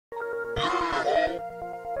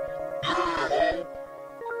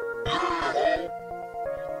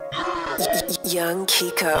Young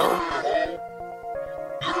Kiko.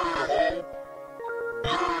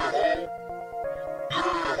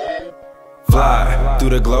 Fly through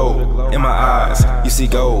the globe, in my eyes, you see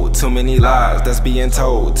gold. Too many lies that's being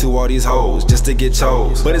told to all these hoes just to get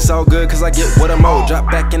chose. But it's all good cause I get what I'm owed.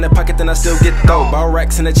 Drop back in the pocket then I still get throw. Ball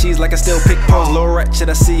racks in the cheese like I still pick pose. Little ratchet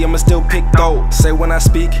I see I'ma still pick gold. Say when I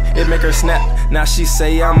speak, it make her snap. Now she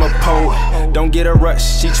say I'm a poet. Don't get a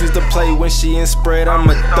rush, she choose to play when she in spread,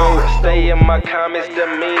 I'ma throw it. Stay in my comments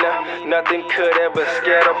demeanor, nothing could ever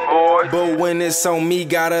scare the boy. But when it's on me,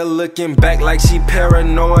 got her looking back like she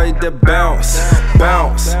paranoid to bounce.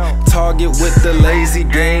 Bounce, target with the lazy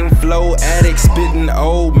game. Flow addict, spitting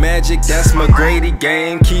old magic, that's my Grady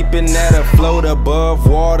game. Keeping that afloat above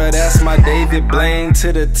water, that's my David Blaine.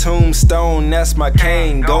 To the tombstone, that's my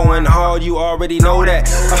Kane. Going hard, you already know that.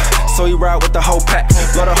 So you ride with the whole pack,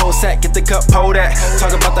 blow the whole sack, get the cup, hold that.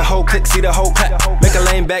 Talk about the whole clique, see the whole clap. Make a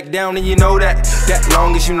lane back down and you know that. That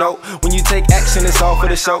long as you know, when you take action, it's all for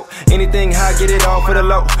the show. Anything high, get it all for the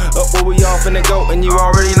low. Up where we all finna go, and you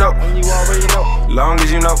already know. Long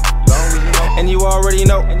as you know, and you already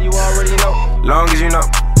know, long as you know,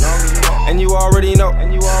 and you already know,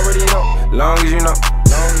 long as you know,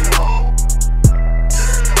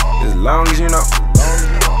 as long as you know.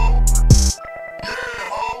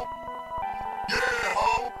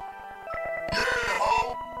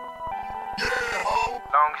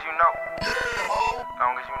 Long as you know, long as you know,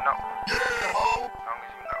 long as you know,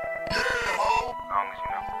 long as you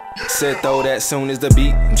know. Said throw that soon as the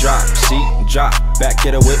beat drop, sheet drop, back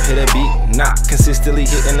at a whip, hit a beat, not consistently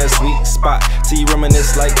hitting a sweet spot. See you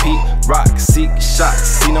reminisce like Pete Rock, seek shots,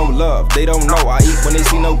 see no love, they don't know. I eat when they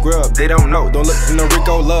see no grub, they don't know. Don't look for no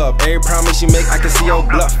Rico love, every promise you make, I can see your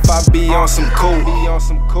bluff. I be on some cool,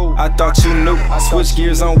 I thought you knew. Switch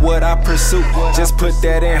gears on what I pursue, just put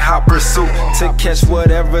that in hot pursuit to catch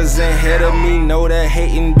whatever's ahead of me. Know that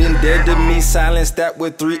hating been dead to me. Silence that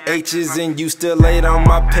with 3 H's and you still laid on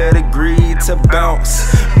my pedigree to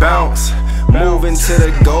bounce, bounce. Moving to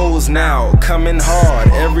the goals now, coming hard,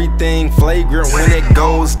 everything flagrant when it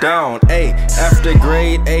goes down. A after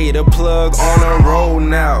grade A, the plug on a roll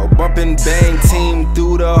now. Bumping bang team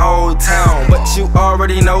through the whole town. But you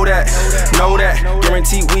already know that,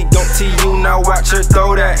 guarantee we gon' tee you, now watch her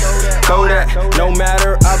throw that, no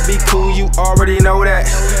matter, I be cool, you already know that,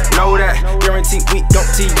 guarantee we gon'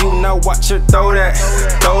 tee you, now watch her throw that,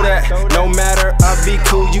 no matter, I be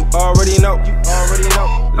cool, you already know,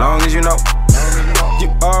 long as you know, you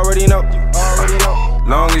already know,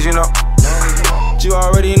 long as you know, you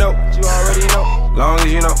already know, long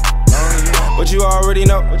as you know, but you already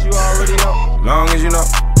know, long as you know,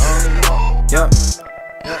 yeah.